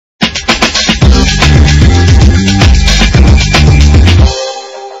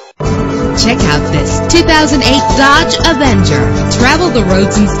2008 Dodge Avenger. Travel the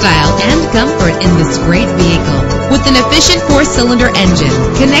roads in style and comfort in this great vehicle. With an efficient 4-cylinder engine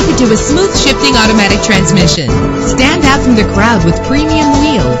connected to a smooth shifting automatic transmission. Stand out from the crowd with premium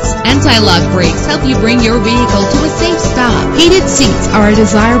wheels. Anti-lock brakes help you bring your vehicle to a safe stop. Heated seats are a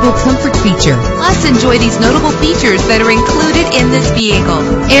desirable comfort feature. Plus, enjoy these notable features that are included in this vehicle: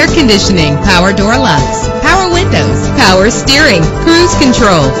 air conditioning, power door locks, power windows, power steering, cruise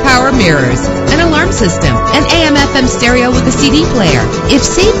control, power mirrors, an alarm system, an AM/FM stereo with a CD player. If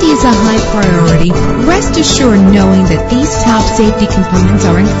safety is a high priority, rest assured knowing that these top safety components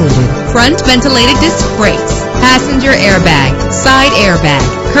are included: front ventilated disc brakes, passenger airbag, side airbag,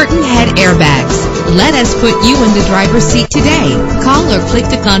 curtain head airbags. Let us put you in the driver's seat today. Call or click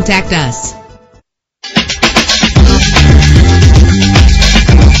to contact us.